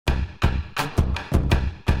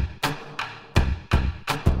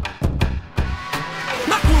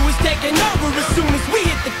taking over as soon as we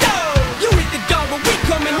hit the door. You hit the door, but we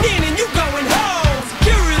coming in and you going home.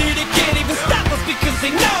 Security, they can't even stop us because they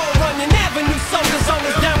know. Running Avenue soldiers on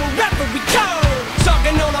us down wherever we go.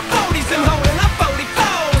 Talking on our 40s and holding our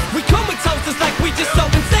 44s. We come with toasters like we just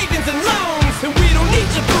opened savings and loans. And we don't need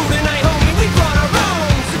your food tonight, homie, we brought our own.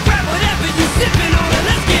 So grab whatever you sipping on and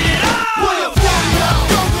let's get it on. Put a 40 out,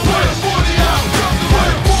 put a 40 out, put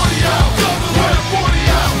a 40 out, put a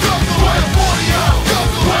 40 out, put a 40 out, put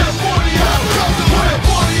a 40 out, put a 40 out, put a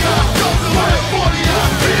 40 out, put a 40 out,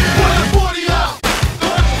 put a 40 out,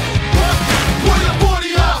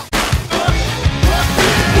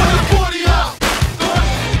 put a 40 out,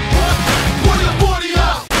 put a 40 out.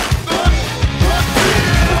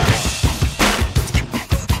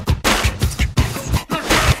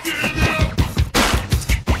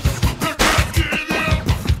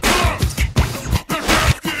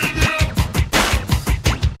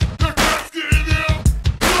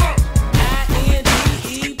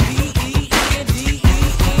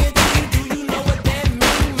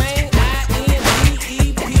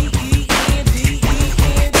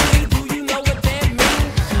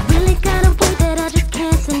 Really got a way that I just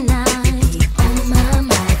can't deny. On my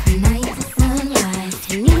mind, from night to sunrise.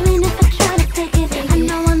 And even if I try to take it, I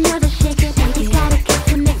know I'll never shake it. You got a gift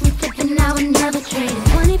to make me flip and I would never trade it.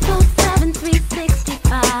 24/7,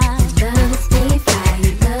 365. Love to stay fly,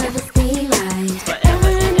 you love to stay right.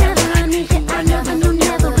 Forever and ever, I need you. I never knew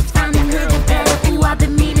never was finding her the better. Ooh, I've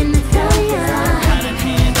been meaning to tell ya. Kind of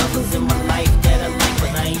handles in my life that I like,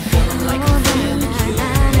 but I ain't feeling like I'm feeling you.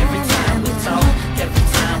 Every time we talk, every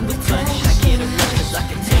time we touch, I get a rush 'cause I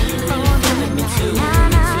can tell you really feeling me too.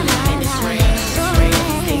 And it's strange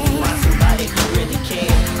these days to find somebody who really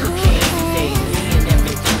cares, who cares today. Me and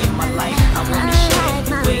everything in my life, I wanna share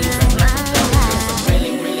the ways I let it go, 'cause I'm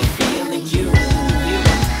really, really feeling you.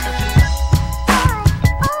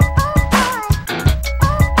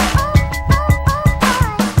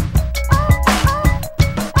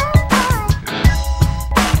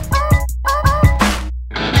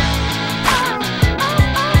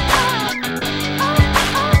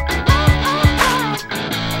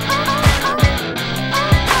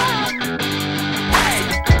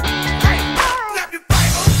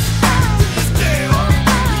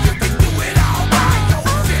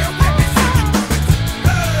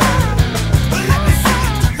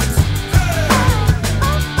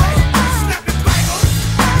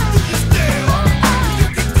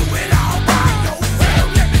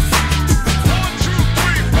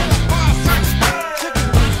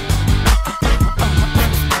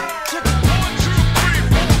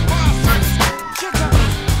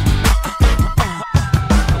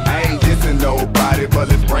 I ain't dissing nobody, but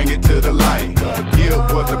let's bring it to the light.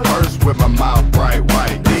 Forgive was the first with my mouth bright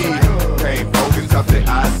white. Can't focus off the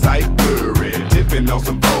eyesight blurry. Dipping on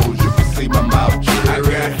some bowls, you can see my mouth I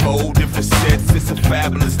jury. got whole different sets, it's a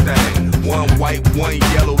fabulous thing. One white, one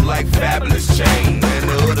yellow, like fabulous chain. And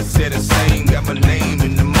the other set is same, got my name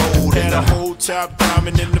in the mold. And a whole top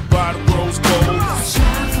diamond in the bottom rose gold.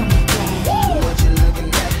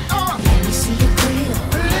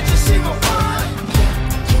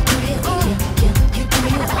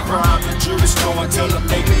 Prime the jewelry store and tell them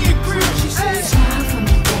they need a grill. She says,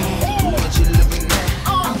 what you looking at? I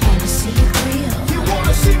wanna see your grill. You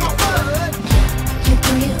wanna see my butt? Your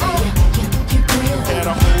grill, your grill. Had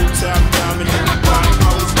a whole top diamond in the bottom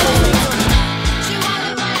rose gold.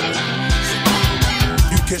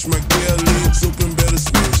 You catch my girl legs open, better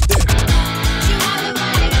smash that.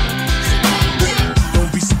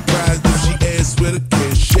 Don't be surprised if she asks where the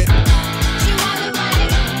cash at.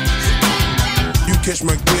 You catch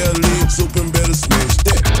my girl legs open, better smash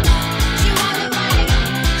that.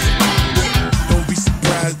 Don't be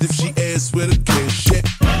surprised if she asks where the cash at.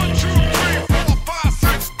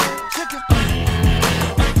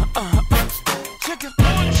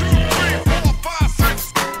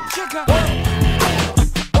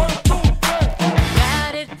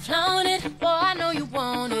 Got it, flown it, boy, I know you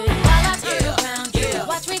want it. While I turn around, you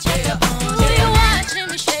watch me check up on it. You're watching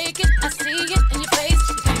me shake it, I see it in your face.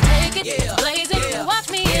 You can take it, blaze it, watch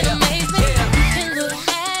me in amazement. You can look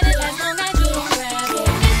at it as long as you don't grab it.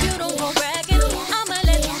 If you don't go bragging, I'ma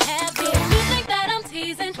let you have it. You think that I'm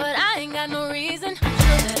teasing, but I ain't got no reason. So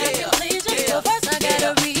that I can please you, but first I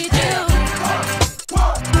gotta read you.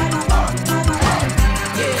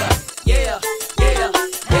 Yeah,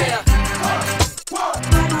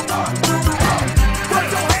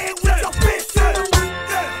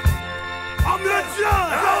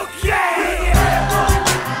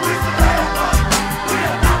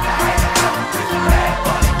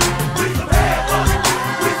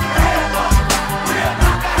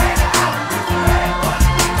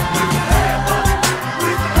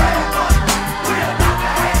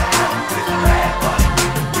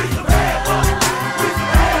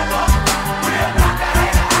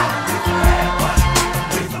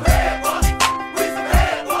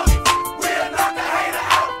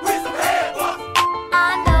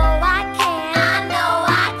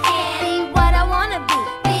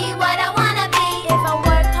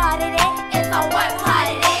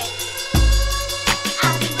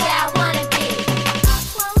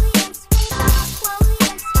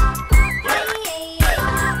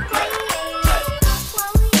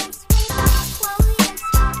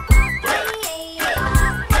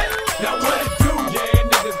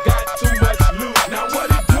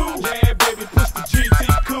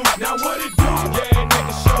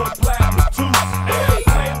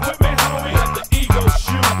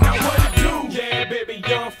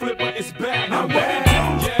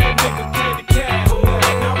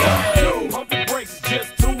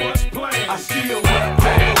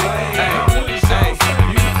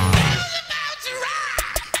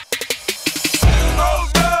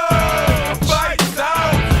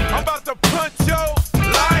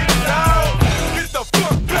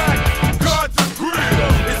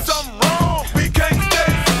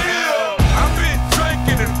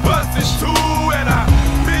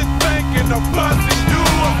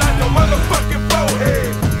 motherfucking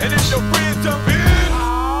forehead. And if your friends jump in,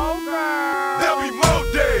 there'll be more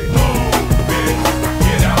dead. Move, bitch,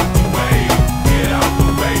 get out the way. Get out the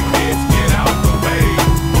way, bitch, get out the way.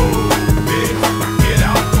 Move, bitch, get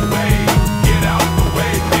out the way. Get out the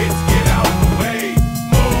way, bitch, get out the way.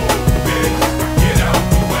 Move, bitch, get out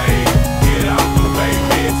the way. Get out the way,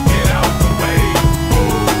 bitch, get out the way.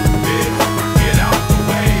 Move, bitch, get out the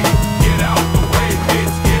way. Get out the way,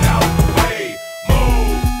 bitch, get out the way.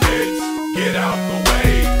 Move, bitch, get out the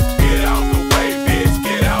way. Get out the way, bitch,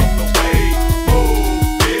 get out the way. Move,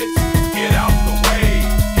 bitch, get out the way.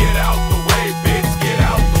 Get out the way, bitch, get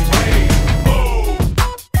out the way. Move.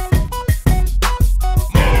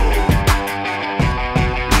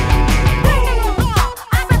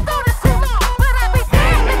 I've been through this too long, but I'll be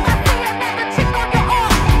damned if I see another chick on your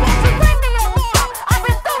arm. Won't you bring me along? I've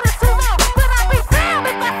been through this too long, but I'll be damned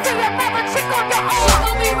if I see another chick on your arm. She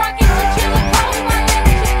gon' be rocking the killer pose while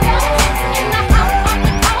letting you go. In the house on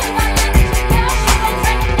the pole while letting you go. She gon'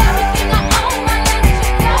 take everything I own while letting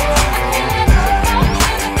you go. I can't let you go,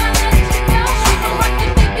 baby, while letting you go. She gon' rock the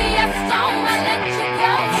BBS song while letting you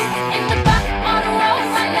go. In the back on the road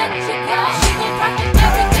while letting you go. She gon' rock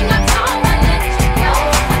everything I own while letting you go.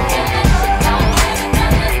 I can't let you go, baby,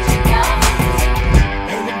 while letting you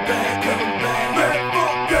go.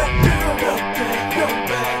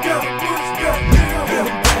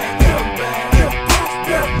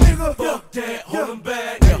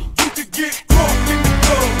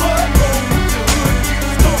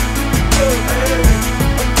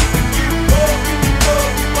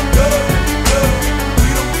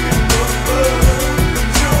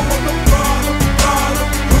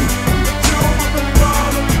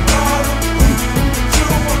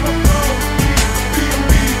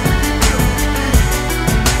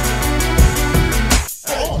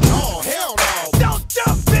 Don't jump, bitch, move. Don't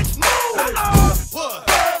jump, bitch,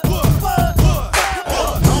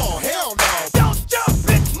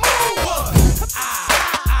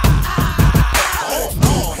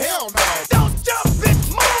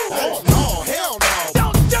 move.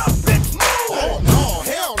 Don't jump, bitch, move. Don't jump, bitch, move.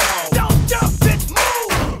 Don't jump, bitch,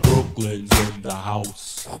 move. Brooklyn's in the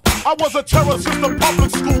house. I was a terror since the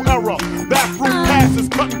public school era. Bathroom passes,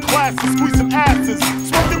 cutting classes, squeezing asses.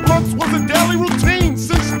 Smoking blunts was a daily routine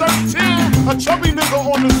since 13. A chubby nigga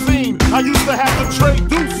on the scene. I used to have the tray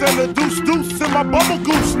deuce and a deuce in my bubble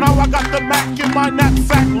goose. Now I got the Mac in my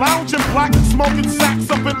knapsack, lounging black, smoking sacks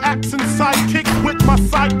up in axe and sidekicks with my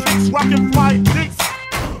sidekicks, rocking fly dicks.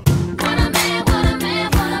 What a man, what a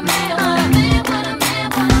man, what a man, what a man, what a man,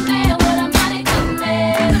 what a man, what a mighty good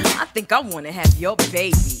man. I think I wanna have your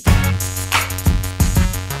baby.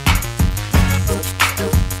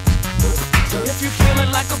 If you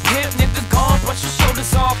feeling like a pimp, nigga, gone, brush your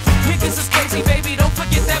shoulders off. Niggas is crazy, baby, don't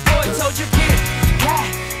forget that boy told you get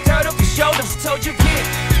dirt up your shoulders, told you get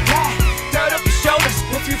dirt up your shoulders.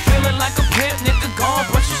 If you feeling like a pimp, nigga, gone,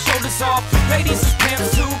 brush your shoulders off. Ladies is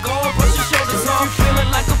pimps too, gone, brush your shoulders off. If you feeling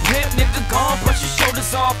like a pimp, nigga, gone, brush your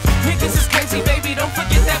shoulders off. Niggas is crazy, baby, don't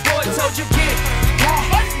forget that boy told you get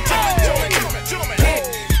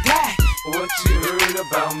What you heard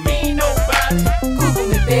about me? nobody. Google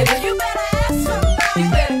me, baby. You better ask somebody. You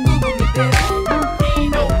better Google me, baby.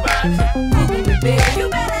 Ain't nobody. Google me, baby. You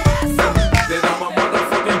better ask somebody. That I'm a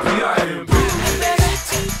motherfucking P.I.M. Google me, baby.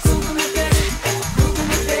 Google me, baby. Google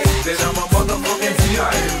me, baby. That I'm a motherfucking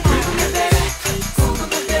P.I.M. Google me, baby. Google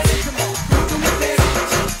me, baby. Come on. Google me, baby.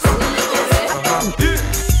 Google me, baby.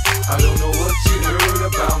 I don't know what you heard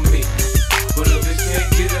about me, but a bitch can't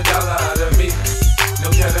get a dollar out of me. No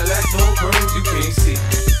Cadillac, no curves, you can't see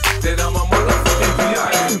that I'm a motherfucking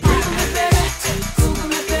P.I.M. Google me, baby. Google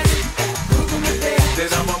me, baby. Google me, baby.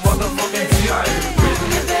 That I'm a motherfucking P.I.M. Google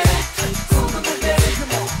me, baby. Google me, baby.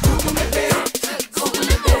 Come on. Google me, baby. Google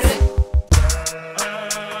me, baby.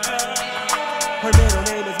 Her middle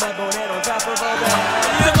name is Matt Bonnet on top of all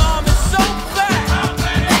that. Your mom is so fat.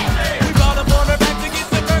 We brought up on her back to get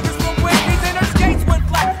the burgers from Wendy's and her skates went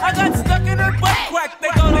flat. I got stuck in her butt crack. They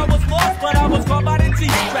thought I was lost, but I was caught by the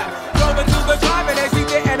G-strap. Drove into the drive and then she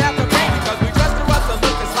didn't have to pay because we dressed her up to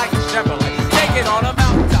look just like a Chevrolet. Taking on a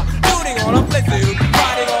mountaintop, shooting on a blizzard,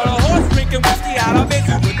 riding on a horse, drinking whiskey out of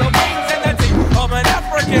Mizzou with the wings and the teeth of an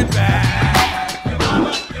African bag. Your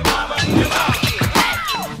mama, your mama, your mama.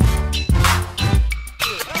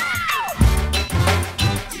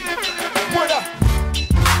 What up?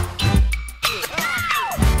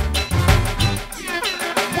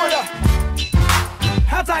 What up?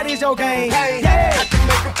 How tight is your game? Hey, Yeah. I can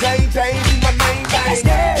make a plain change in my name, bang.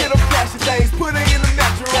 Yeah. Get them flashy things, put it in the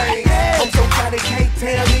natural range. Yeah. I'm so tight Nobody can't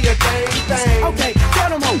tell me a thing. Okay, tell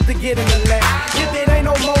them all to get in the lap. If it ain't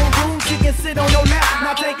no more room, she can sit on your lap.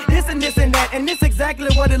 Now take this and this and that, and this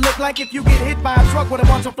exactly what it look like if you get hit by a truck with a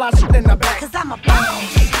bunch of fly shit in the back. Cause I'm a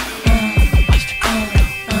boss.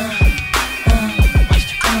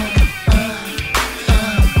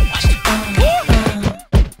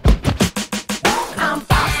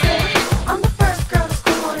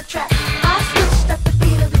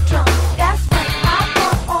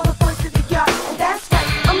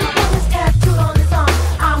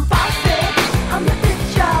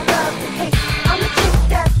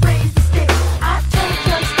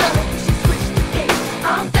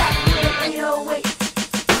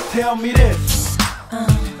 Tell me this.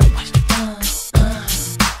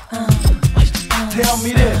 Tell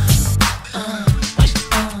me this.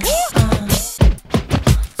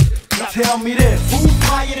 Tell me this. Who's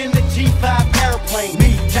flying in the G5 airplane?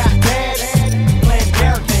 Me, got bad, playing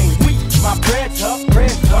bear games. My bread's up, my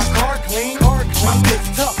car clean, my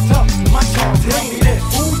bitch tough, my car clean. Tell me this.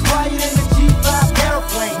 Who's flying in the G5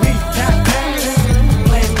 airplane? Me, got bad,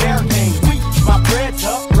 playing bear games. My bread's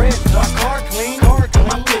up, my car clean,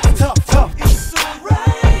 my bitch tough. It's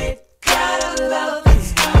alright, gotta love.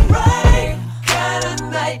 It's alright, gotta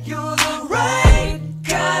night. You're the right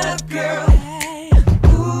kind of girl.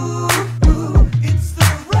 Ooh, it's the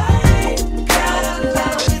right kind of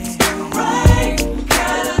love. It's the right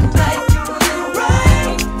kind of night. You're the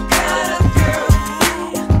right kind of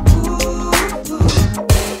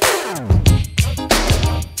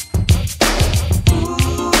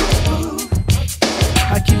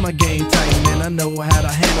I keep my game tight, man. I know how to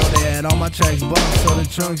handle that. All my tracks bump, so the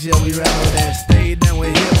trunks, yeah, we rattle that. Stay down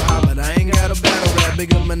with hip hop, but I ain't got a battle rap.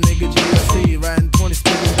 Big up my nigga GLC, riding 20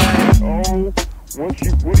 sticking back. Oh, what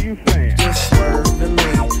are you saying? Just swerve and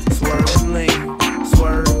lean, swerve and lean,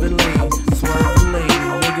 swerve and lean, swerve and lean.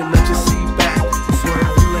 Nigga, let your seat back.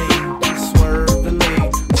 Swerve and lean, swerve and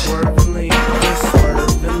lean, swerve and lean. Just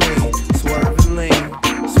swerve and lean, swerve and lean,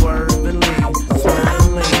 swerve and lean, swerve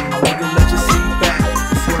and lean. Nigga, let your seat back.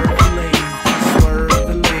 Swerve and lean, swerve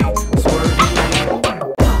and lean, swerve and lean.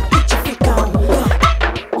 Get your freak on.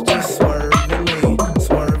 Just swerve and lean,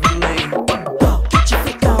 swerve and lean. Get your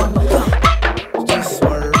freak on. Just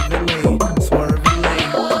swerve and lean, swerve and lean.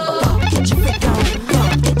 Get your freak on.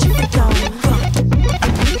 Get your freak on.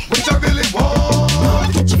 What I really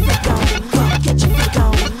want, Get your freak on. Get your freak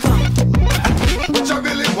on. what I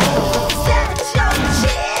really want.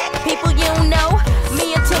 People you don't know,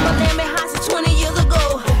 me and Timberland been hot since 20 years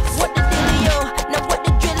ago. What the dealio? Now what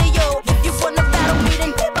the drillio? If you wanna battle me,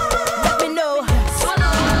 then let me know.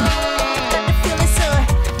 Got the feeling, son.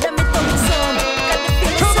 Let me throw you some. Got the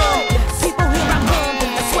feeling, son. People, here I come.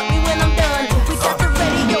 That's what me when I'm done. We got the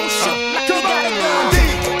radio shook like we got a gun.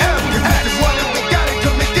 DF, you had this one and we got it.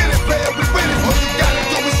 Come and get it, player, we win it. All you gotta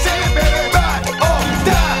do is say it, baby. Ride or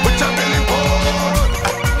die. What I really want,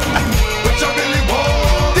 what I really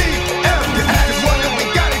want. DF, you had this one and we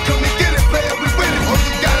got it. Come and get it, player, we win it. All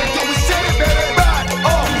you gotta do is say it, baby. Ride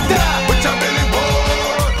or die. What I really want,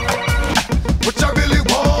 what I really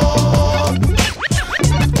want. What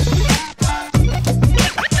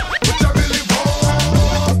I really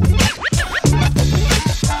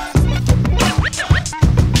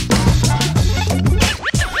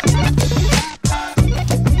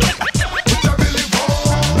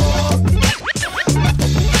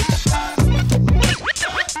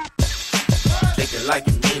Shake it like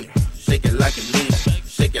you mean it. Shake it like you mean it.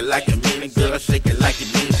 Shake it like you mean it, girl. Shake it like you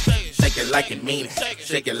mean it. Shake it like you mean it.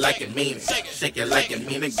 Shake it like you mean it. Shake it like you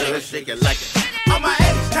mean it, girl. Shake it like it. All my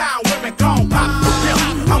H-Town women gon' pop.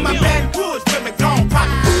 Yeah. All my Baton Rouge women gon' pop.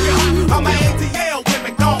 Yeah. All my ATL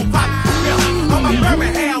women gon' pop. Yeah. All my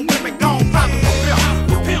Birmingham women gon' pop. Yeah.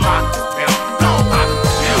 Pop. Yeah. Gon' pop.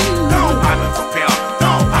 Yeah. Gon' pop it for pill.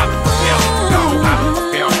 Gon' pop it for pill. Gon' pop it for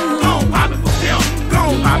pill. Gon' pop it for pill.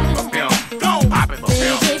 Gon' pop it for pill. Gon' pop it for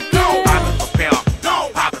pill. Gon' pop it for pill.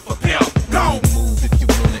 Gon' pop it for pill. Gon' move if you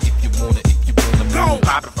wanna, if you wanna, if you wanna. Gon'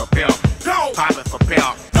 pop it for pill. Gon' pop it for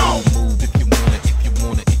pill. Gon' move if you wanna, if you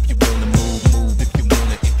wanna, if you wanna move.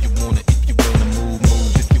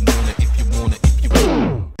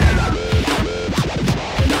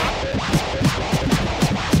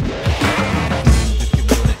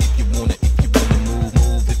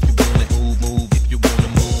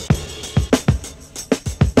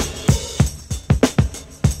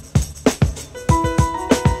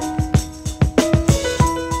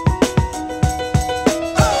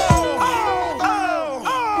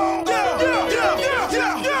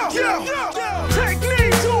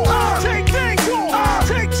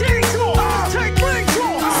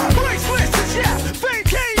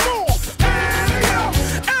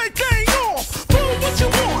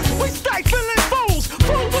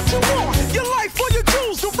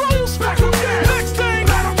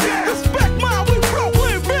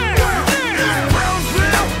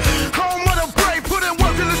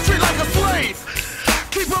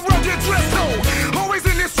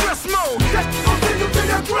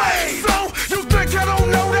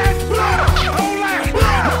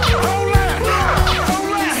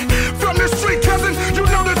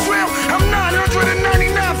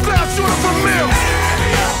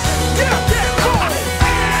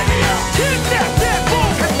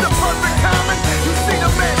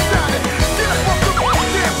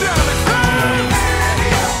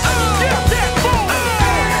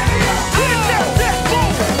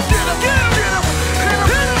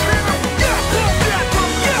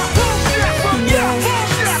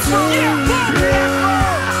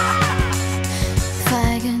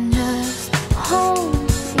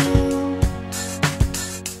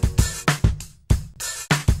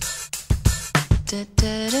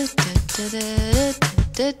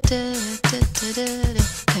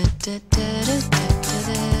 Boys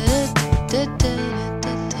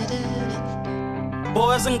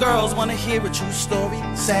and girls wanna hear a true story.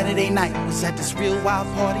 Saturday night was at this real wild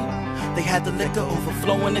party. They had the liquor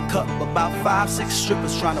overflowing the cup. About 5-6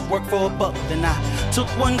 strippers trying to work for a buck. Then I took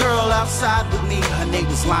one girl outside with me. Her name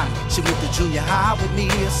was Lonnie. She went to junior high with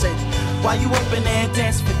me. I said, why you up in there and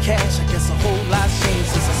dancing for cash? I guess a whole lot's changed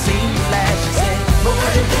since I seen you last. She said, what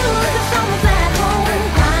would you do if the sun was at home?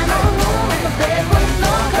 Crying all alone in the bed with the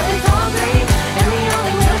floor, 'cause he's hungry. And the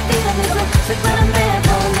only way to feed him is a six-foot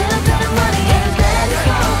bedroom. Little bit of money and his daddy's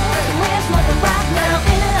gone. So where's mother right now?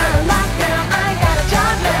 In and out of lockdown. I ain't got a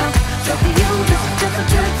job now. So for you, this is just a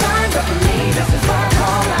good time. But for me, this is what I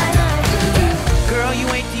call right now. Girl, you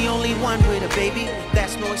ain't the only one with a baby.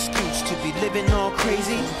 That's no excuse to be living all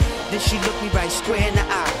crazy. Then she looked me right square in the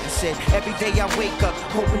eye and said, every day I wake up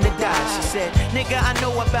hoping to die. She said, nigga, I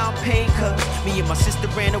know about pain, 'cause me and my sister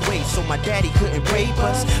ran away so my daddy couldn't rape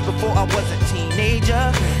us. Before I was a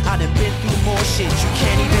teenager, I done been through more shit you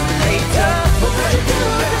can't even relate to. What would you do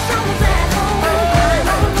if the sun was at home? Crying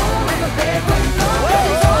all alone in the bed with the floor, 'cause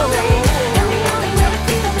he's hungry. And the only way to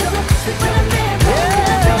feed him is a six-foot bedroom.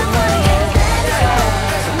 Little bit of money and his daddy's gone.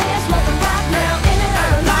 So where's mother right now? In and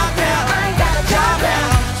out of lockdown. I ain't got a job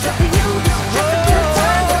now. So for you, this is just a good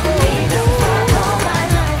time. But for me, this is what I call right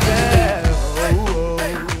now.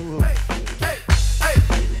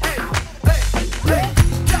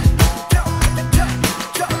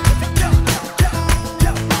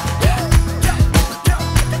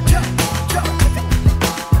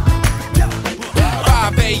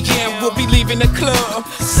 We'll be leaving the club.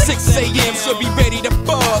 6 a.m. she'll be ready to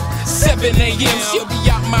fuck. 7 a.m. she'll be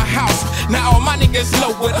out my house. Now all my niggas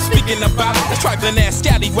know what I'm speaking about. The trifling ass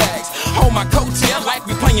scallywags hold my coattail like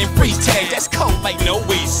we playing freeze tag. That's cold like no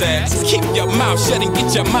way sex. Keep your mouth shut and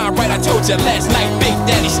get your mind right. I told you last night, Big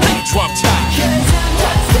Daddy stay drunk tight.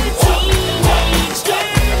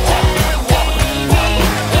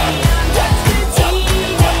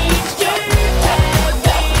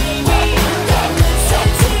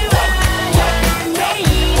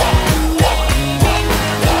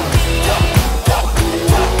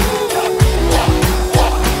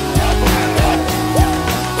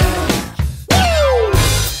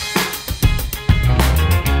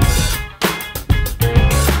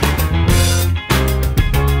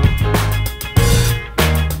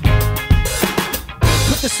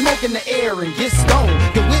 In the air and get stoned.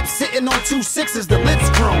 The whip sitting on 2 6s, the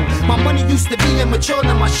lips grown. My money used to be immature,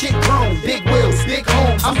 now my shit grown. Big wheels, big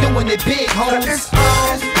homes, I'm doing it big, homes. It's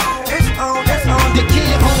on, it's on, it's on. The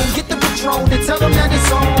kid home, get the Patron and tell them that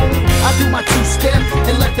it's on. I do my 2-step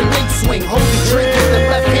and let the link swing. Hold the drink with the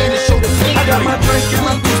left hand and show the pink. I got my drink and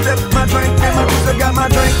my 2-step, my drink and my 2-step. Got my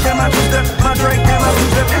drink and my 2-step, my drink and my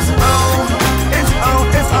 2-step. It's on, it's on,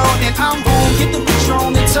 it's on. And I'm home, get the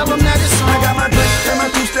Patron and tell them that it's on. I got my drink and my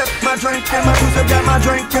 2-step, my drink and my 2-step. Got my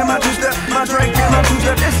drink and my 2-step, my drink and my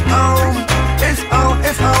 2-step. It's on, it's on,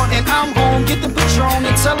 it's on. And I'm home, get the Patron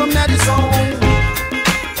and tell them that it's on.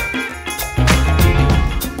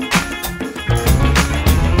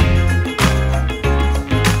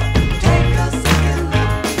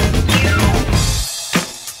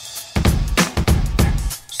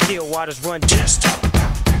 Still waters run. Just talk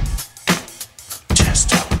about. Just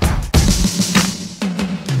talk about.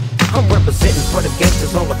 I'm representing for the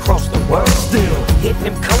gangsters all across the world. Still hitting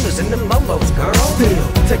them corners and them lolos, girl.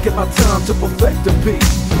 Still taking my time to perfect the beat,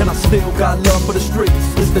 and I still got love for the streets.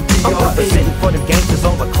 It's the DRE. I'm representing for the gangsters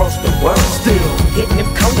all across the world. Still hitting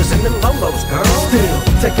them corners and them lolos, girl. Still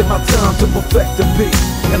taking my time to perfect the beat,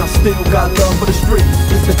 and I still got love for the streets.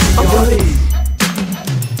 It's the DRE.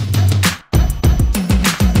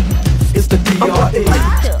 It's the DRE.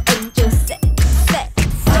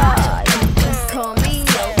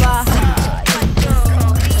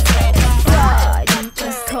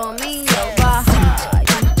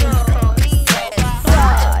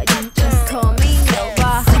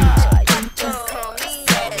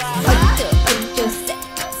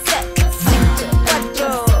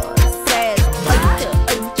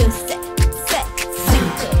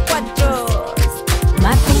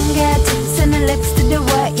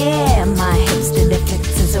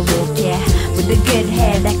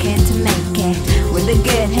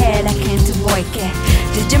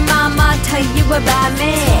 Did your mama tell you about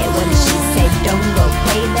me? What did she say? Don't go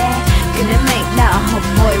play there. Gonna make that whole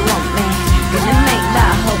boy want me. Gonna make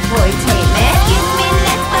that whole boy take me. Give me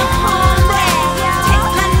little hombre. Take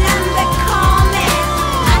my number, call me.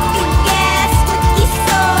 I can guess what you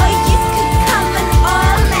saw. You could come and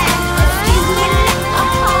all me. Give me little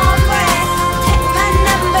hombre. Take my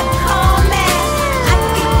number, call me. I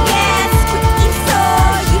can guess what you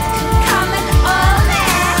saw. You could come and all me.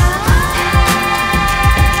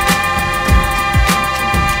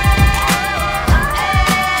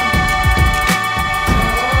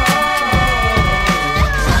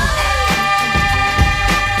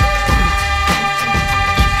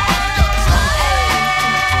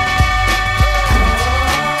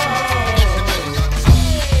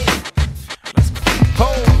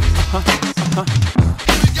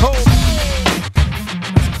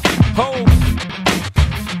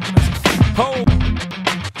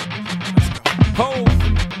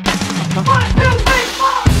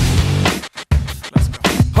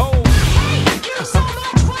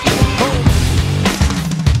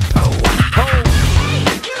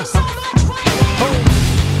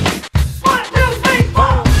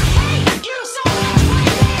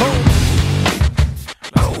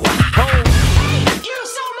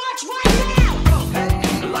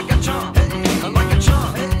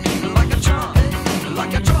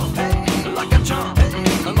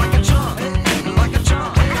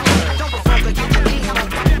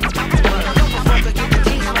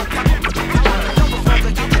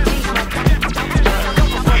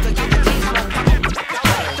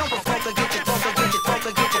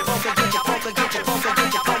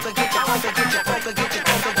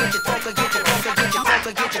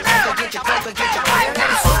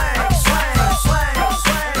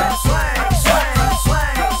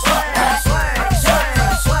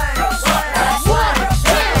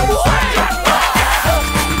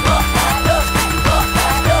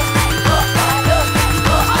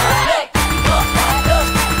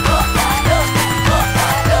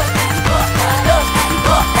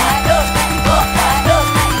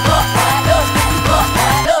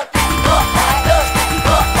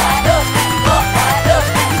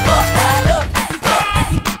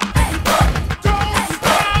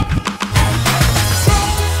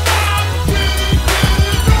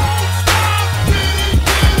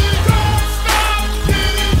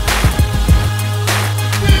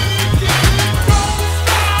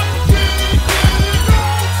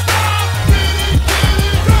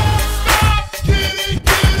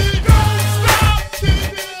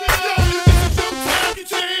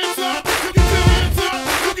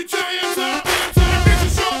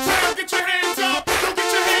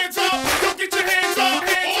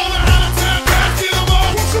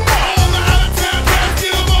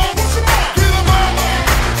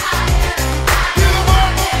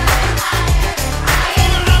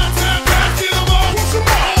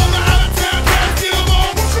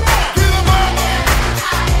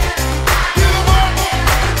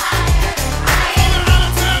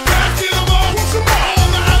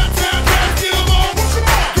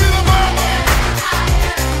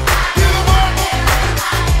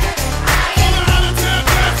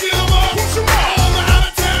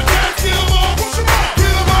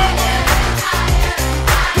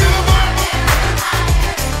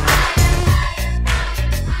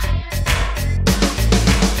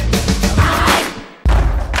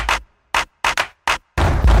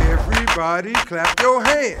 Everybody clap your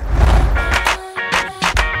hands.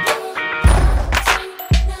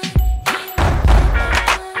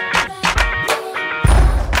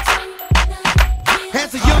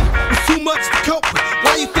 As a young, was too much to cope with.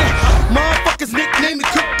 Why you think motherfuckers nickname me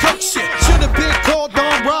cook shit? Should've been called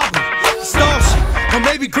on robbery, stall shit, or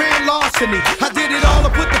maybe grand larceny. I did it all, I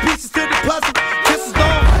put the pieces to the puzzle. This is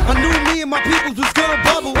long, I knew me and my peoples was gonna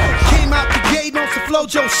bubble. Came out the gate on some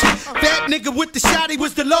flojo shit. That nigga with the shotty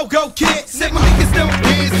was the logo kid. Said my niggas don't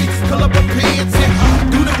dance, they just pull up her pants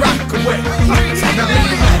and do the rock away. Now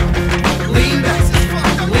lean back, lean back,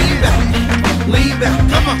 lean back, lean back.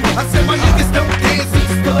 Come on, I said my niggas don't dance, they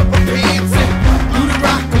just pull up her pants and do the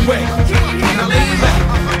rock away. Now lean back,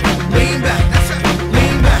 lean back,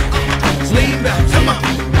 lean back, lean back. Come on.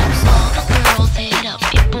 All the girls hit up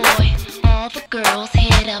your boy. All the girls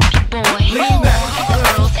hit up your boy. Lean back. All the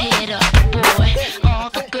girls hit up your boy. All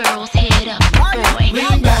the girls hit up your boy.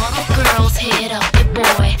 Lean back. All the girls hit up your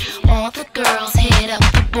boy. All the girls hit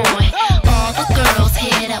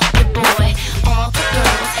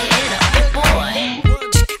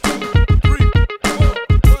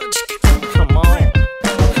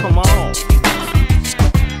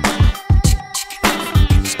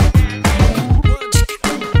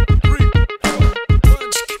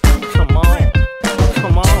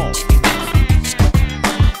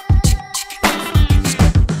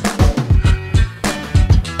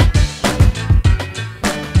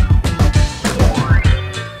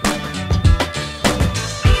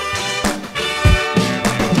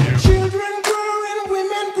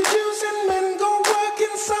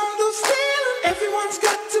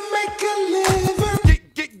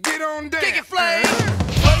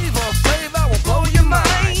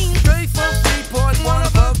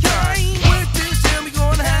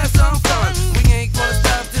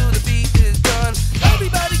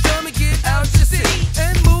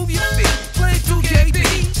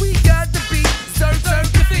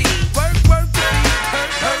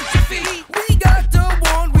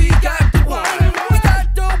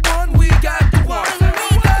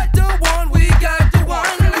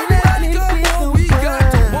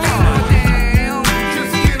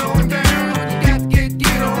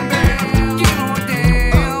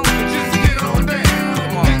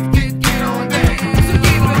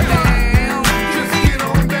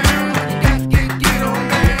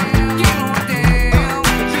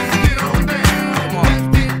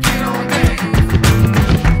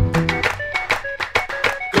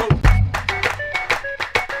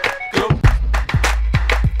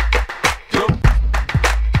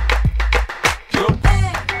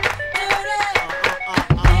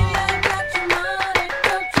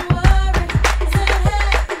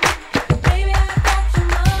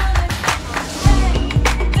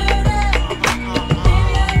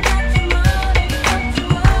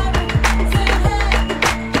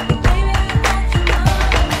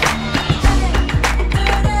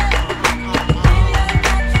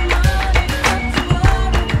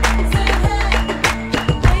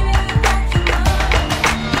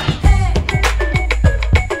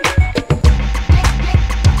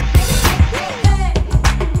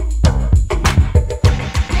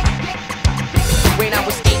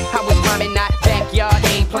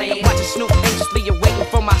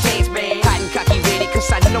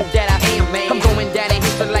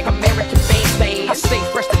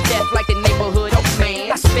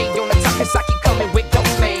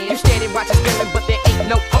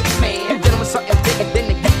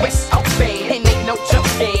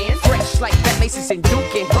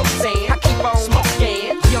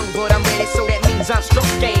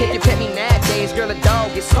stroking. If you pet me nowadays, girl, a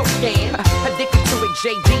dog is smoking. Addicted to it,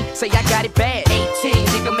 JD, say I got it bad. 18,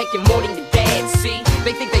 nigga making more than your dad, see?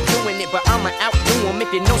 They think they doing it, but I'ma outdo them.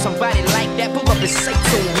 If you know somebody like that, pull up and say to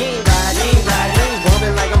them. You ain't ride, you ain't ride, you ain't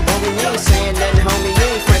bumping like I'm bumping. You ain't saying nothing, homie, you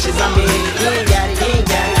ain't fresh as I'm in. You ain't got it, you ain't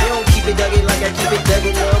got it. You don't keep it duggy like I keep it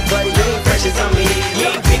duggy, little buddy. You ain't fresh as I'm in. You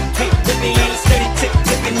ain't pick, pick, tipping, you ain't steady, tip,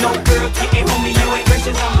 tipping. No girl getting homie, you ain't fresh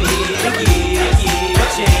as I'm in. You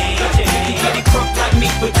get it crunk like me,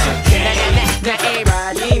 but you can't. Now ain't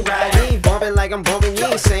ride, you ain't ride, you ain't bumping like I'm bumping. You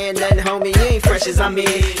ain't saying nothing, homie, you ain't fresh as I'm in.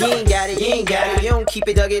 You ain't got it, you ain't got it. You don't keep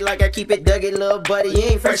it duggy like I keep it duggy, little buddy. You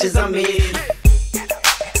ain't fresh as I'm in.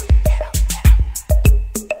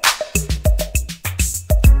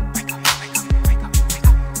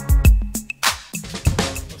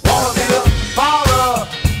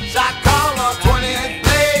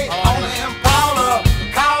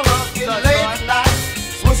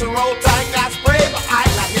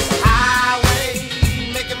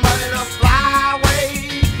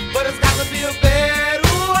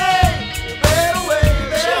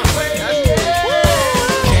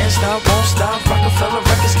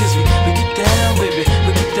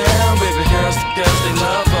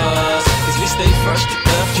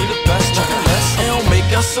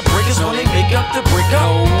 So breakers when they make up the break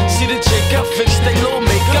up. See the Jacob fix they little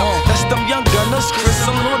makeup. That's them young gunners, Chris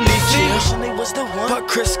and Lil Nietzsche. Was the one, but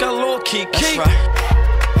Chris got Lil Kiki. That's right.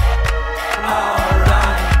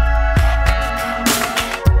 Alright.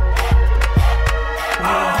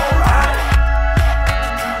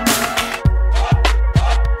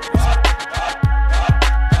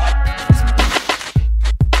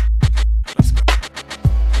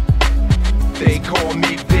 They call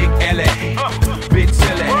me Big L.A. Big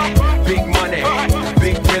silly, big money,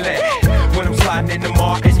 big Billy. When I'm sliding in the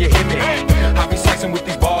mall and you hear me, I be slicing with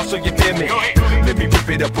these balls so you feel me. Let me rip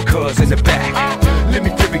it up for cuz in the back. Let me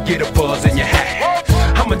flip it, get a buzz in your hat.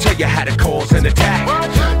 I'ma tell you how to cause an attack.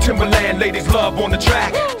 Timberland ladies love on the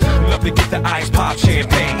track. Love to get the ice pop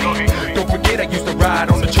champagne. Don't forget I used to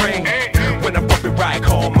ride on the train. When I bump it right,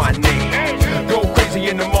 call my name. Go crazy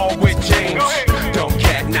in the mall with James. Dumb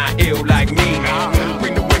cat, not ill like me.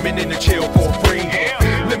 Bring the women in the chill for free.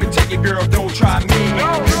 Let me tell you, girl, don't try me.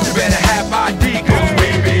 You better have ID, cause we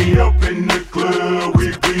be up in the club,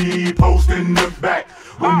 we be posting the back.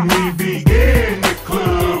 When we be in the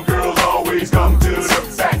club, girls always come to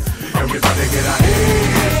the back. Everybody get our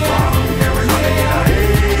hands strong. Everybody get our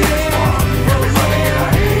hands strong. Everybody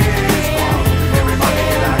get our hands strong. Everybody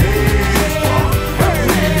get our hands strong.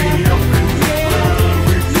 We be up in the club,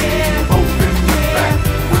 we be posting the back.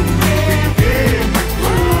 When we be in the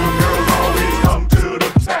club, girls always come to the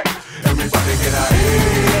back. Everybody get our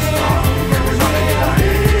hands strong.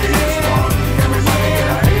 Everybody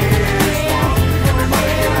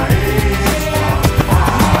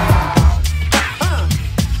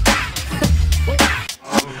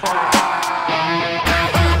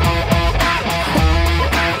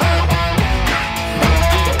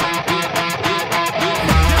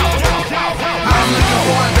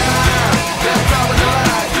get our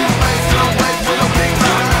hands strong.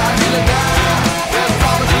 Everybody get our hands strong.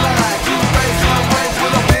 Everybody get our hands strong.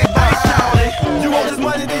 You want this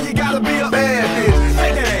money, then you gotta be a bad bitch.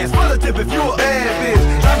 Take that ass, full of tip if you a bad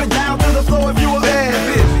bitch. Drop it down to the floor if you a bad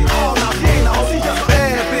bitch. Oh, no, she ain't no, she just a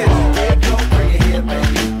bad bitch. There go, bring it here,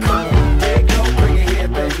 baby. Come on. There go, bring it here,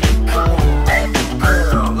 baby. Come on.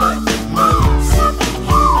 Girl, let me see you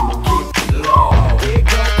get low. There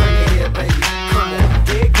go, bring it here, baby. Come on.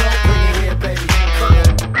 There go, bring it here, baby. Come on.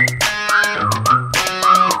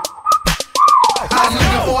 I'm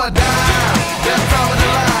looking for a dime. That's top of the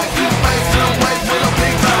line. Keep facing waist with a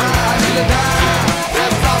big behind. I need a dime.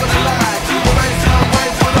 That's top of the line. Keep facing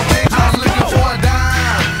waist with a big. I'm looking for a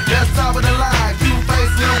dime. That's top of the line. Keep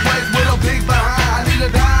facing waist with a big behind. I need a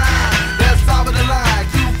dime. That's top of the line.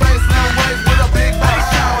 Keep facing waist with a big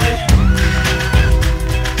behind.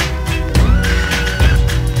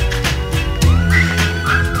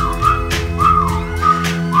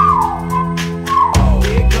 Oh,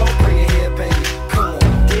 here go, bring it here, baby. Come on.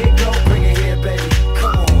 Here go, bring it here, baby.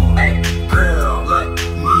 Come on. Hey, girl, let me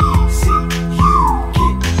see you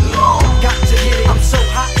get low. Got to hit it. I'm so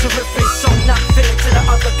hot, terrific, so not fair to the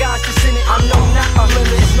other guys that's in it. I know not a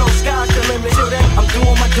limit, it's no sky's the limit. Till then, I'm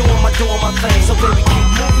doing my thing. So baby, keep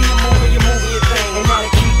moving your thing. And now to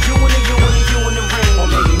keep you in the ring. Or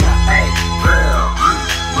maybe not. Hey, girl, you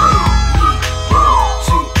make me want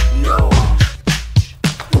to know.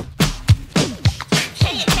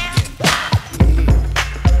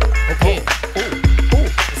 Okay.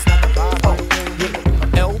 It's not the vibe.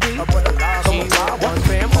 LB. Come on, one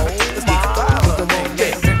fam.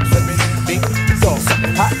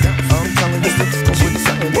 hot. I'm telling you, it's gonna be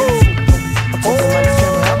something. Woo! I'm talking like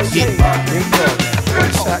Shannon, how they say. Here you go.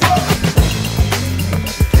 One shot.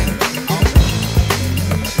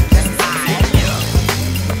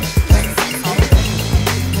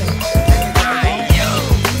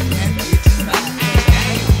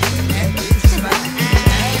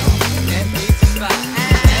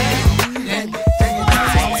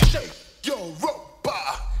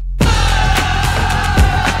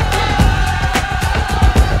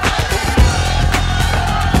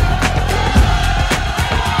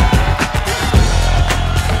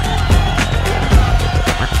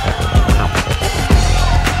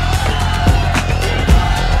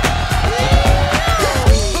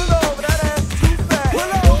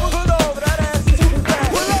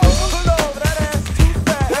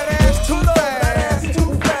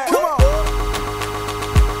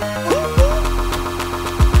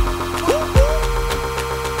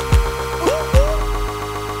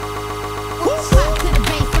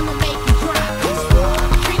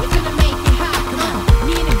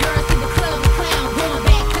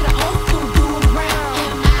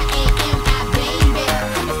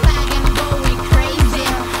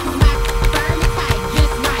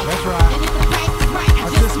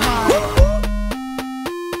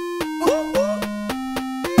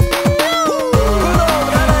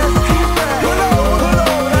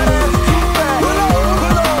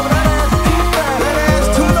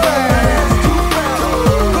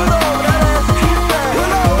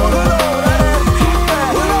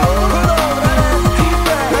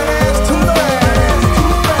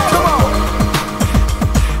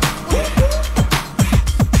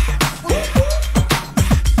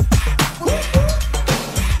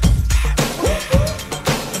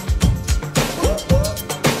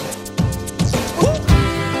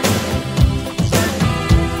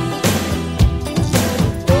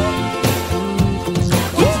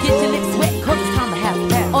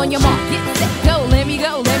 On your mark, get set, go, let me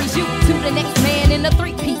shoot to the next man in a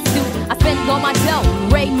three-piece suit. I spend all my dough,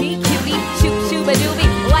 Ray me, cutie, shoot,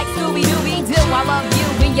 shooba-dooby, like Scooby-Dooby-Doo. I love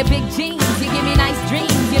you in your big jeans, you give me nice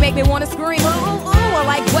dreams, you make me wanna scream, ooh, ooh, ooh. I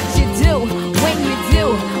like what you do, when you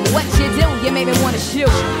do, what you do, you make me wanna shoot.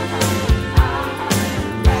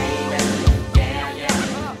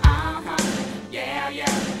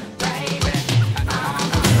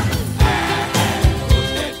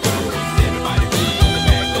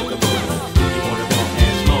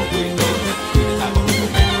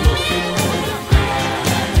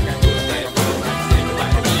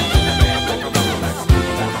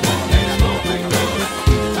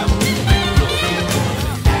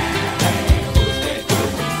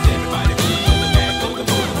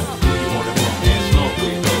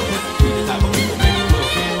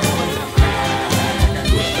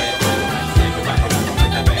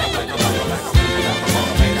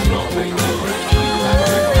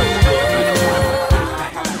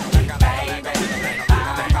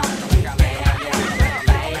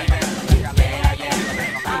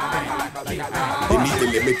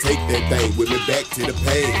 Let me take that thing with me back to the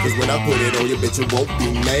pain. Cause when I put it on you, bitch, it won't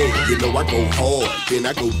be made. You know I go hard, then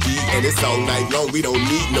I go deep, and it's all night long, we don't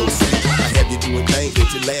need no sleep. I have you doing things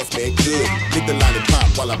that your last man could. Lick the lollipop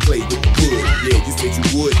while I play with the wood. Yeah, you said you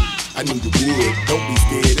would, I knew you would. Don't be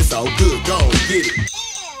scared, it's all good, go on, get it.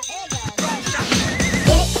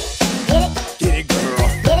 Get it, girl.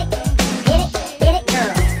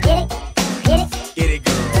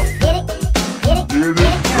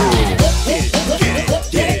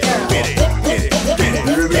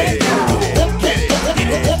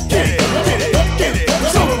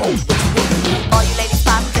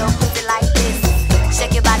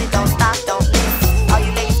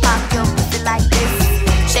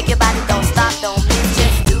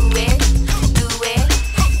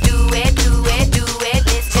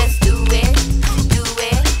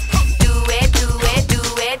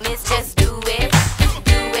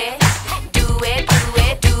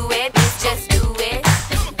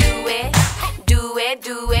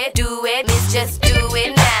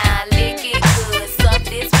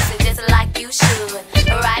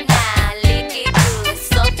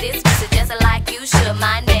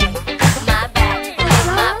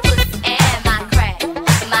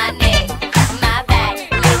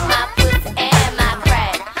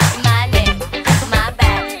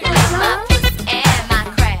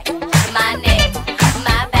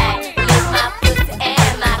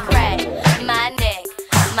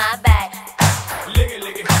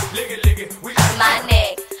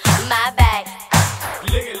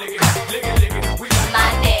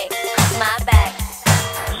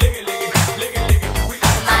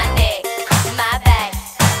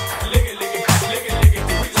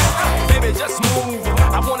 Just move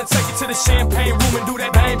wanna take it to the champagne room and do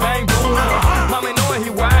that bang, bang, boom. Mami no es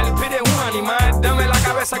igual, pide un animal. Dame la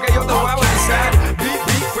cabeza que yo te voy a besar. Beat,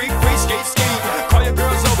 beat, freak, freak, skate, skate. Call your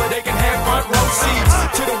girls over, they can have front row seats.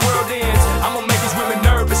 To the world ends, I'ma make these women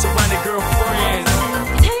nervous around their girlfriends.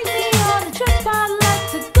 Take me on a trip, I'd like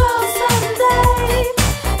to go someday.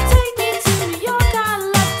 Take me to New York, I'd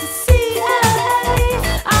like to see LA.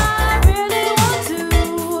 I really want to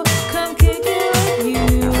come kick it with you.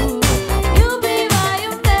 You'll be my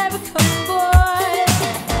American boy.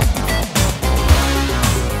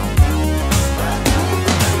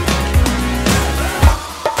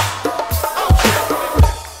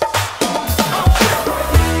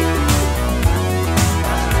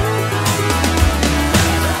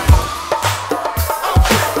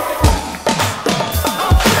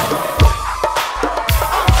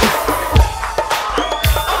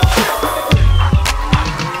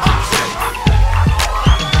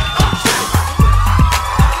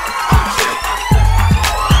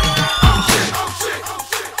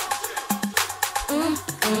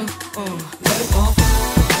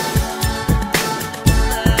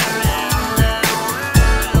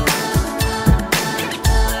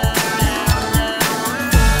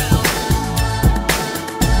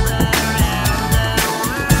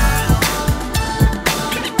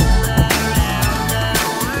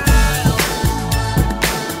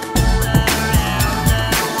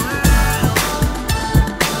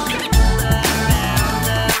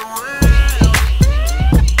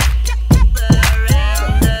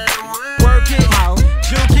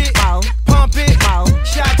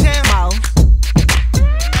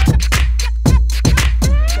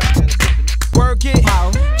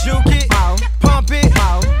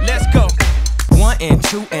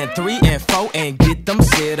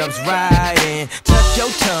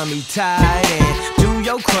 Tight and do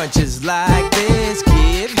your crunches like this.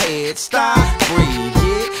 Give head, stop, breathe,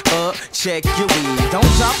 get up, check your weed. Don't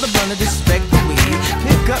drop the blunt or disrespect the weed.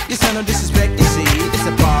 Pick up your son or disrespect your seed. It's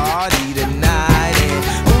a party tonight and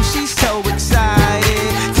oh, she's so excited.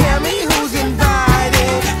 Tell me who's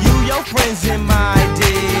invited. You, your friends, and my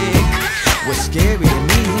dick. What's scary to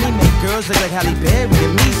me, he make girls look like Halle Berry to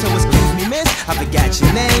me. So excuse me, miss, I forgot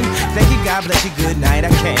your name. Thank you, God bless you, good night, I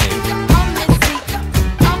came.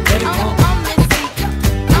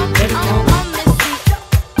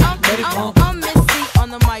 On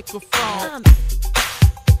the microphone.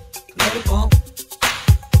 Let it go.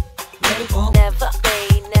 Let it go. Never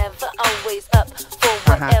A, never always up for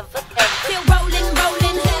whatever. Still rolling,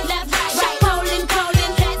 rolling, left, right, rolling,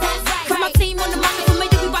 rolling. Cause my team on the market for me,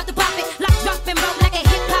 we about to pop it. Lock, drop, and roll like a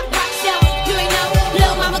hip hop rock show. You ain't know,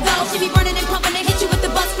 little mama go. She be running and pumping and hit you with the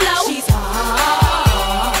bus flow. She's hard.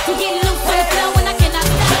 I'm getting loose on the flow and I cannot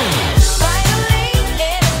stop. Finally,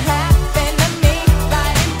 it happened to me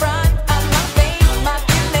right in front of my face. My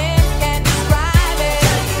feelings can't describe it.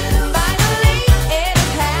 Finally, it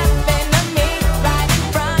happened to me right in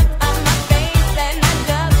front of my face, and I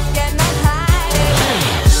just cannot hide it.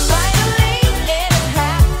 Finally, it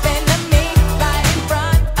happened to me right in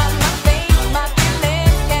front of my face. My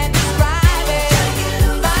feelings can't describe it.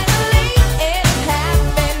 Finally, it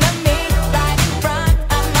happened to me right in front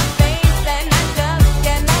of my face, and I just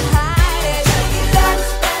cannot hide it.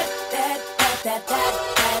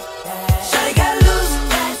 Shawty got loose.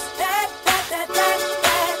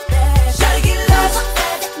 Shawty get lost.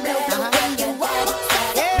 Shawty got lost.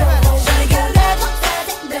 Shawty get that.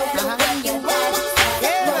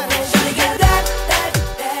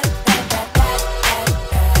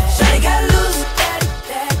 Shawty got loose.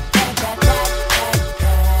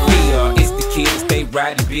 It's the kids, stay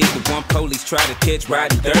riding big. The one police try to catch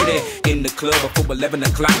riding dirty in the club before 11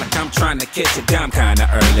 o'clock, like I'm trying to catch a dime kinda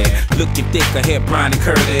early. Looking thick, her hair brown and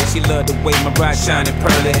curly. She love the way my ride shining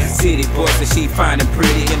pearly. City boys that she fine and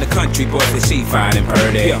pretty, and the country boys that she fine and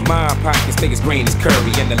purty. Yeah, my pockets big as green as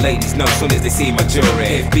curry, and the ladies know soon as they see my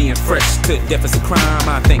jewelry. If being fresh to death is a crime,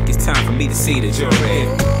 I think it's time for me to see the jury.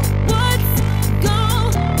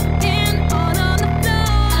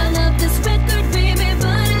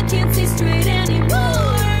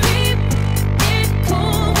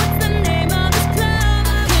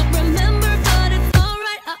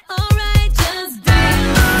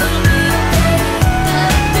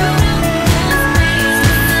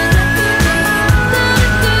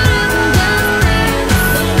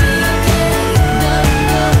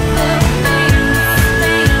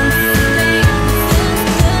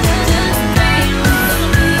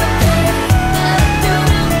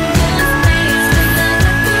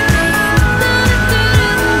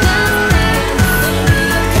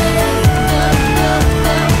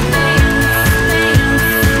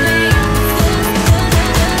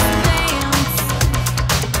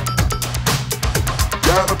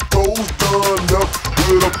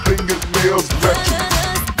 with her fingernails matching.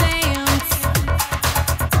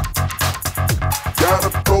 Got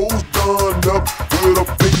her toes done up with her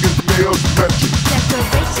fingernails matching.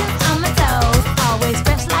 Decoration on my toes, always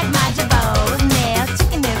fresh like my jabos. Nails,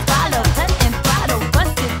 chicken and swallow, cut and throttle,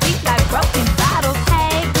 busted feet like broken bottles.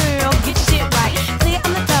 Hey girl, get your shit right. Clear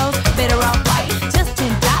on the toes, better off white. Just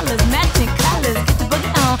 $10, matching colors. Get the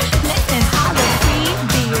boogie on, flex and holler. Free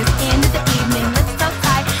beers, end of the evening. Looks so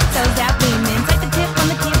tight, toes out beaming. Take the tip on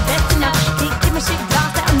the tip, best to know. Keep my shit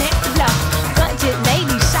glossed out next to blow. Budget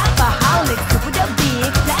lady, shopaholics, super the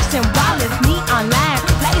big, flashing wallets, neat online,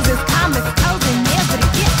 blazers, comics, toes and nails, but it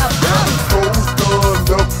get up on. Toes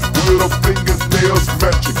done up with her fingernails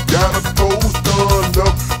matching. Got her toes done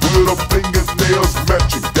up with her fingernails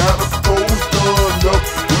matching. Got her toes done up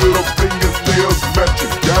with her fingernails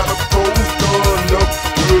matching. Got her toes done up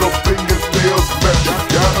with her fingernails matching.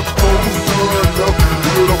 Got her toes done up with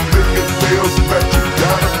her fingernails matching.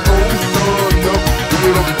 Got her toes done up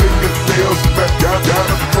with her fingernails matching. Got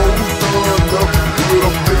her toes done up with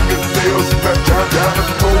her fingernails matching. Got her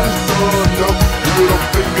toes done up with her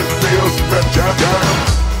fingernails matching.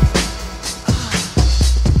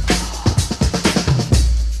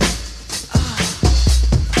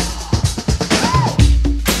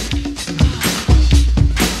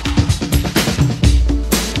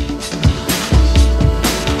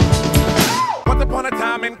 Once upon a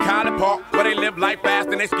time in College Park, where they live life fast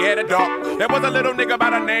and they scared of dark. There was a little nigga by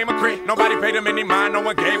the name of Crit. Nobody paid him any mind, no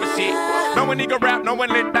one gave a shit. No one he could rap, no one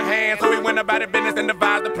lit the hand. So he went about his business and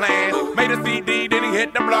devised a plan. Made a CD, then he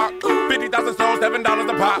hit the block. 50,000 souls, $7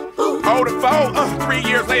 a pop. Hold the phone, 3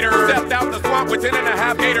 years later, stepped out the swamp with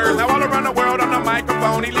 10.5 gators. Now all around the world on the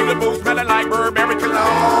microphone, he leave the booth smelling like Burberry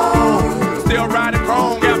cologne. Still riding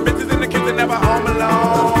chrome, got bitches in the kitchen, never home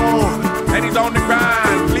alone. And he's on the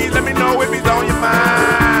grind, please let me know if he's on your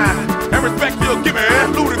mind. And respect you'll give me,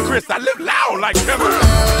 Ludacris, I live loud like Timber.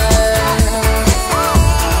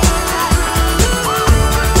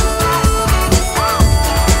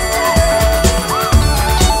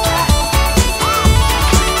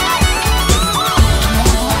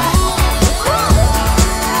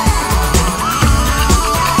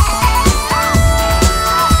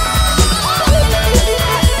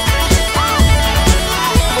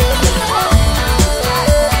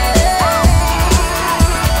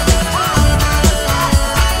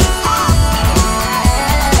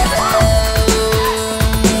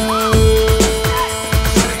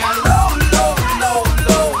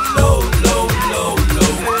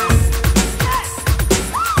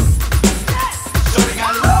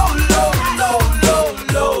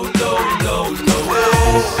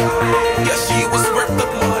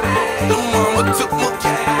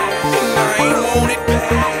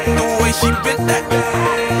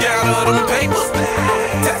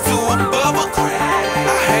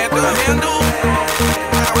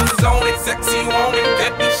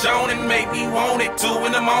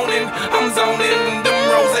 I'm zoning, them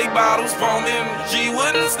rose bottles foaming. She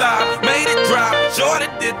wouldn't stop, made it drop. Shorty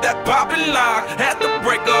did that poppin' lock. Had to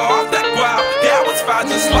break her off that guap. Gal was fine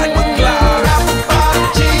just like a cloud. Apple bottom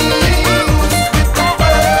jeans with the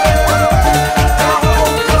fur. The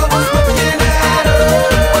whole club was looking at her.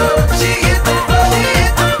 She hit the floor,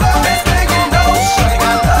 best thing you know. Shorty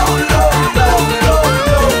got low, low, low, low,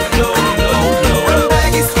 low, low, low, low. Them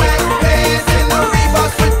baggy sweatpants and the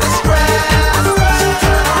Reeboks with the straps.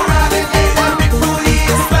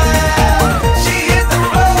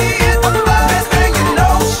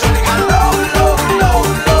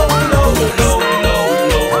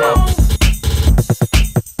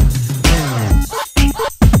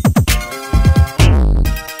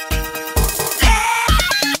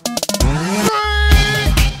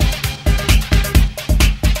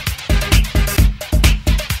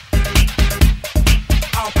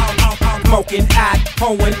 Smoking hot,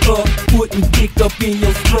 pulling up, putting dick up in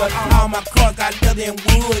your strut. All my cars got leather and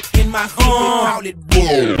wood in my hood, call it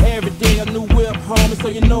wood. Every day a new whip, homie, so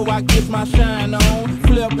you know I get my shine on.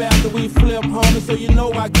 Flip after we flip, homie, so you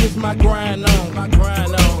know I get my grind on. My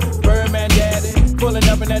grind on. Birdman daddy, pulling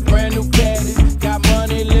up in that brand new caddy. Got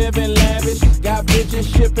money, living lavish, got bitches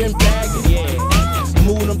shipping baggage. Yeah,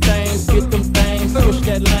 move them things, get them things, push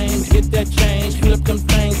that lane, hit that change, flip them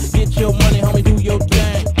things, get your money, homie, do your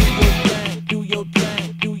thing.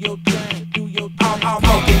 I'm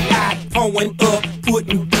smoking hot, pulling up,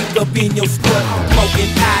 putting dick up in your strut.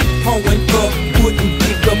 Smoking hot, pulling up, putting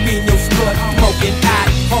dick up in your strut. Smoking hot,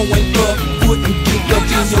 pulling up, putting dick up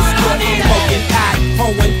in your strut. Smoking hot,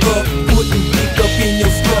 pulling up, putting dick up in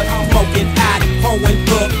your strut. Smoking hot, pulling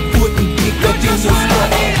up, putting dick up in your strut.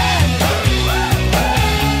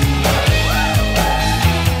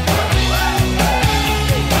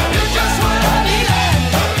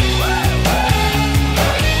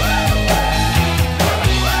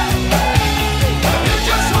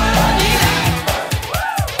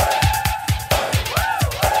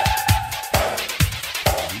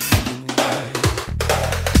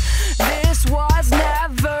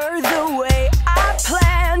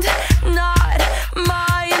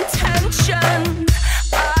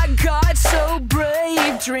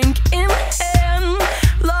 drink in hand,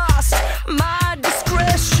 lost my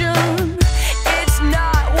discretion. It's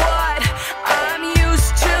not what I'm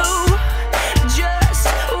used to. Just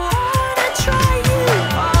wanna try you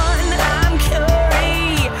on. I'm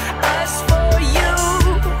curious for you.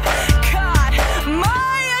 Caught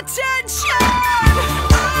my attention.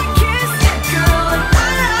 I kissed a girl and I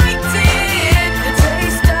liked it. The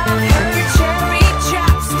taste of her cherry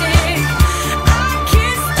chapstick. I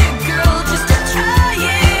kissed a girl just to try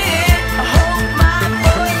it. I hope my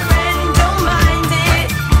boyfriend don't mind it.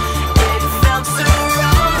 It felt so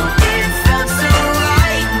wrong, it felt so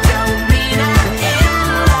right. Don't mean I'm in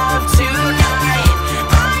love tonight.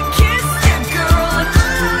 I kissed a girl and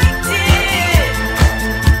I liked it.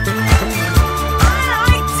 I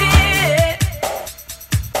liked it.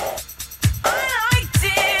 I liked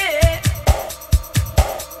it.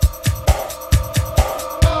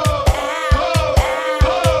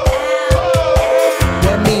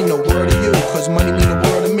 That mean the world to you, cause money mean the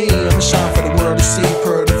world to me. I'ma shine for the world to see.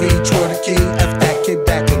 Per the V, twirl the key. F that, kick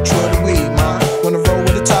back and twirl the weed, ma. Wanna roll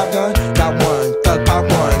with a top gun? Got one. Thug pop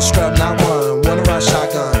one. Scrub not one. Wanna ride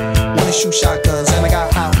shotgun. Wanna shoot shotguns. And I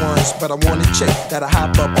got hot ones. But I want a chick that'll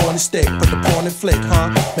hop up on the stick. Put the pawn and flick, huh?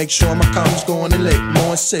 Make sure my comes going and lick.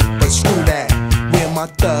 More sick, but screw that. We're my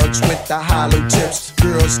thugs with the hollow tips.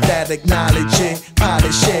 Girls that acknowledge it.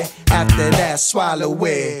 Polish it. After that, swallow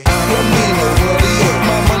it. What mean the world to you?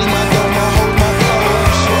 My money, my dough, my hoe, my flow.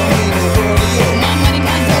 What mean the world to you? My money,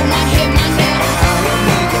 my dough, my hair, my nail. What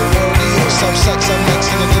mean the world to you? Some sex, some next,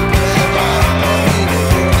 and a different headline. What mean the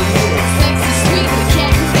world to you? Sex is sweet, but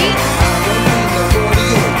can't compete. What mean the world to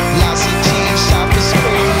you? Lots of cheese, shopping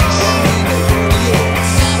sprees. What mean the world to you?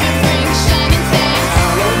 Diamond rings, shining things.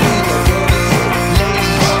 What mean the world to you?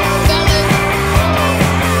 Ladies, Fellas,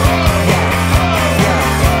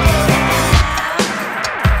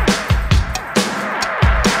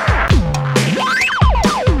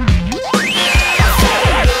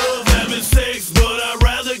 Love having sex, but I'd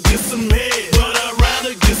rather get some head. But I'd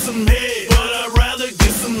rather get some head. But I'd rather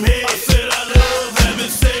get some head. I said I love having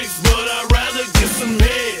sex, but I'd rather get some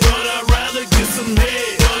head. But I'd rather get some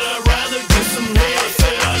head. But I'd rather get some head. I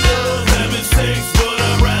said I love having sex, but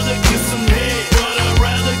I'd rather get some head. But I'd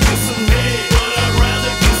rather get some head. But I'd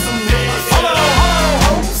rather get some head. Hold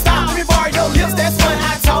on, stop, let me borrow your lips, that's what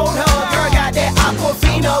I told her. Girl got that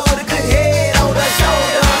Aquafina with a good head on her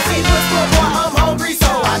shoulder. She whispered, boy, I'm hungry,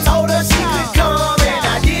 so I told her she could come. And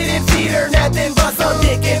I didn't feed her nothing but some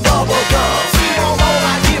dick and bubble gum. She want more,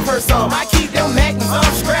 I give her some. I keep them magnums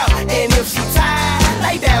on scrap. And if she tired,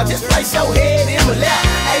 lay down, just place your head in my lap.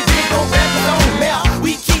 Hey, big old rappers on the mouth.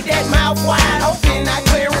 We keep that mouth wide open. I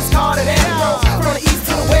clearance Carter that road. From the east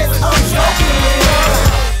to the west, I'm stroking.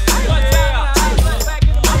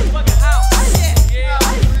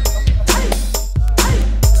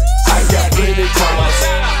 I got plenty cars,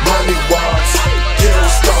 money wise, hero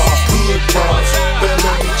star, hood cars,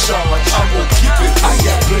 better in charge, I'm gon' keep it. I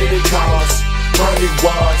got plenty cars, money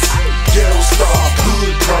wise, hero star,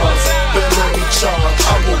 hood cars, better in charge,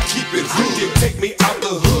 I'm gon' keep it. You can take me out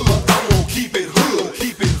the hood, but I'm gon' keep it hood.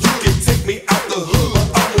 Keep it. You can take me out the hood, but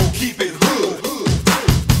I'm gon' keep it hood.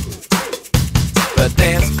 The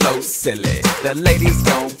dance flow silly, the ladies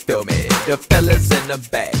gon' feel me. The fellas in the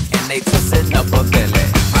back, and they twisting up a belly.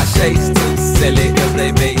 My shades too silly, cause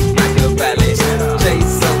they make like a valley. Jay's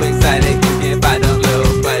so excited, you can find a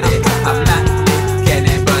little buddy. I'm not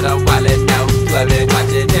cannon, but I'm wildin' out, clubbing.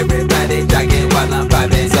 Watching everybody jogging while I'm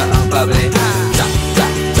vibing, something bubbly. Drop,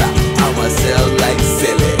 drop, drop, I'ma sell like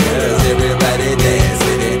silly. Cause everybody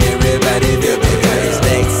dancing and everybody feel me. Cause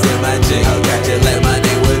snakes in my jeans. I'll catch it like my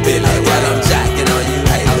name was Billy. While I'm jacking on you,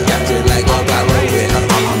 I'll catch it like all power with.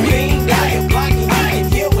 I'm being down, you're blocking, you can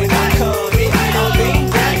hear when I come in. I'm being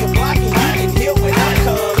down, you're blocking, you can hear when I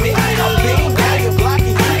come in. I'm being down, you're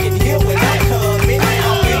blocking, you can hear when I come in.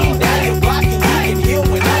 I'm being down, you're blocking, you can hear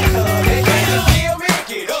when I come in. Can you feel me?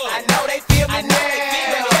 I know they feel me now.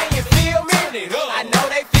 Can you feel me? I know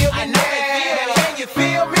they feel me now. Can you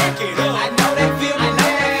feel me? I know they feel me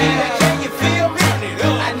now. Can you feel me?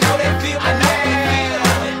 I know they feel me now.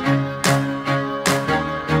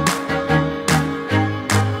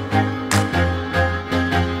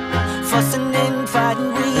 Fussing and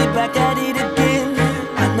fighting, we back at it again.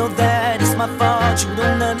 I know that it's my fault, you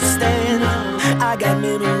don't understand. I got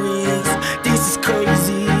memories, this is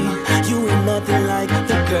crazy. You ain't nothing like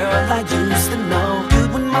the girl I used to know. You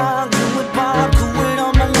and mom, you and Bob, cool with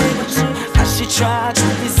all my language. I should try to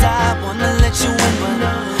decide, wanna let you in,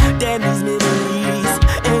 but damn these memories,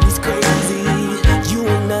 and it's crazy. You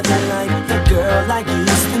ain't nothing like the girl I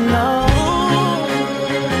used to know.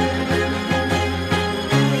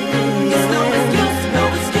 It's no excuse, no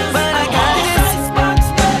excuse.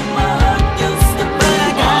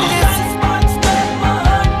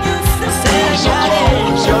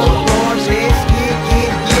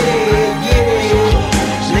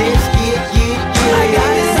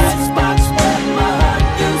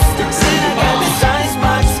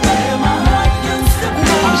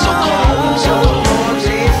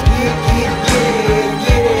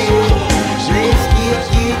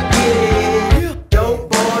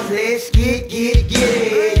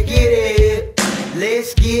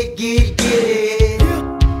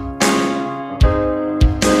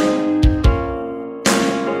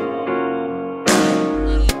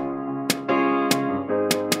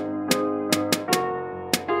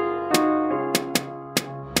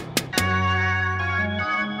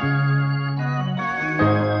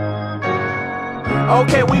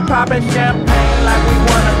 Okay, we poppin' champagne like we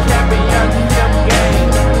won a championship game.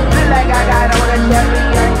 Feel like I got on a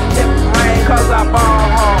championship ring, cause I ball